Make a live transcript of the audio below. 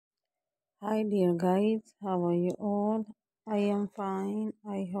Hi, dear guys, how are you all? I am fine.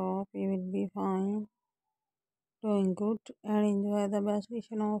 I hope you will be fine, doing good, and enjoy the best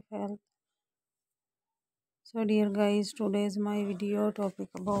vision of health. So, dear guys, today's my video topic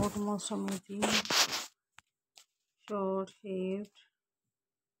about most amazing short shaved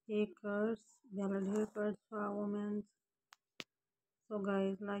haircuts, valid haircuts for women. So,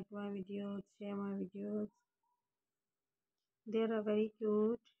 guys, like my videos, share my videos. There are very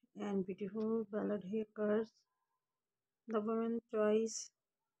cute and beautiful valid haircuts. The women's choice.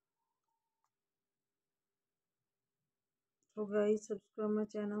 So guys, subscribe my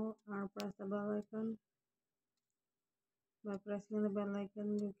channel and press the bell icon. By pressing the bell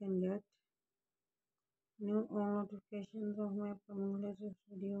icon, you can get new all notifications of my upcoming latest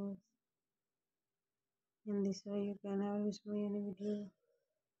videos. In this way, you can never miss me any video,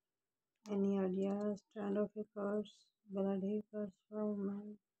 any ideas, trend of haircuts, ballad haircuts for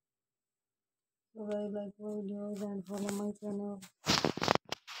women. So guys, like my videos and follow my channel.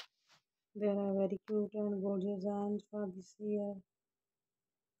 There are very cute and gorgeous designs for this year.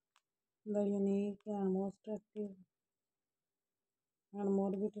 The unique and most attractive and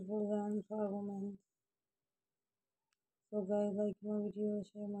more beautiful designs for women. So guys, like my video,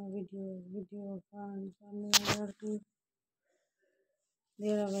 share my videos with your friends, family and relatives.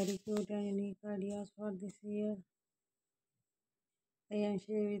 There are very cute and unique ideas for this year. I am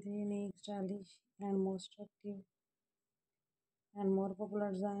sharing with unique, stylish and most attractive and more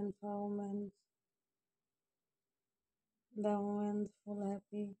popular designs for women. The women's full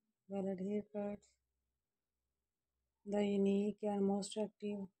happy, valid haircuts. The unique and most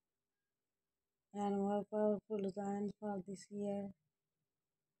attractive and more powerful designs for this year.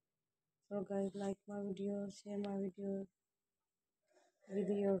 So guys, like my videos, share my videos with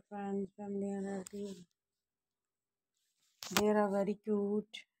your friends, family and relatives. There are very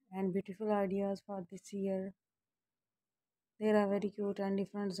cute and beautiful ideas for this year. There are very cute and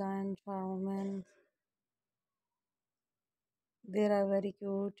different designs for women. There are very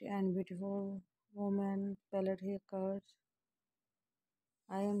cute and beautiful women palette haircuts.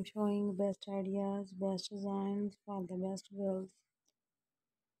 I am showing best ideas, best designs for the best girls.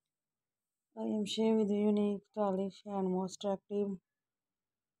 I am sharing with unique, stylish and most attractive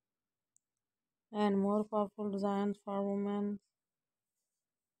and more powerful designs for women.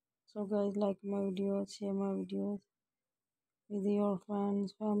 So guys, like my videos, share my videos with your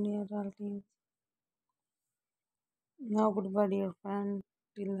friends, family and relatives. Now goodbye dear friend.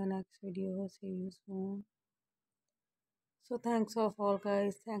 Till the next video. See you soon. So thanks of all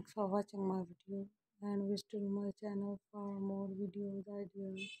guys. Thanks for watching my video. And visit my channel for more videos,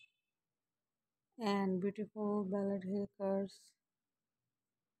 ideas and beautiful ballad haircuts.